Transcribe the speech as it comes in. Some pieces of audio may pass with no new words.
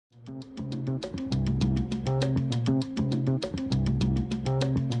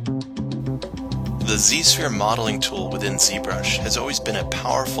The ZSphere modeling tool within ZBrush has always been a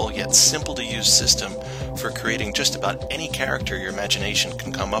powerful yet simple to use system for creating just about any character your imagination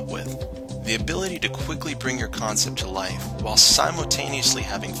can come up with. The ability to quickly bring your concept to life while simultaneously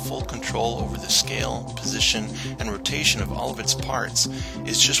having full control over the scale, position, and rotation of all of its parts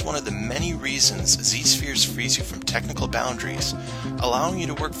is just one of the many reasons ZSpheres frees you from technical boundaries, allowing you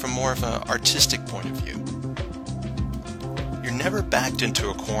to work from more of an artistic point of view. You're never backed into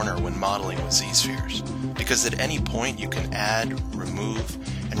a corner when modeling with ZSpheres, because at any point you can add, remove,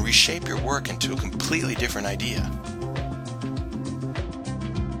 and reshape your work into a completely different idea.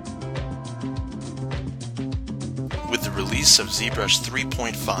 With the release of ZBrush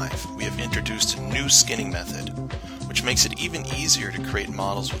 3.5, we have introduced a new skinning method, which makes it even easier to create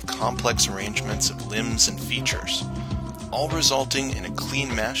models with complex arrangements of limbs and features, all resulting in a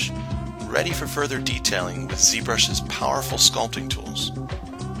clean mesh, ready for further detailing with ZBrush's powerful sculpting tools.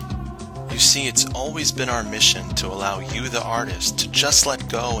 You see, it's always been our mission to allow you, the artist, to just let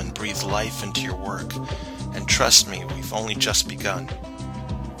go and breathe life into your work, and trust me, we've only just begun.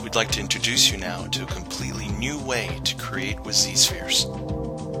 We'd like to introduce you now to a completely new way to create with ZSpheres.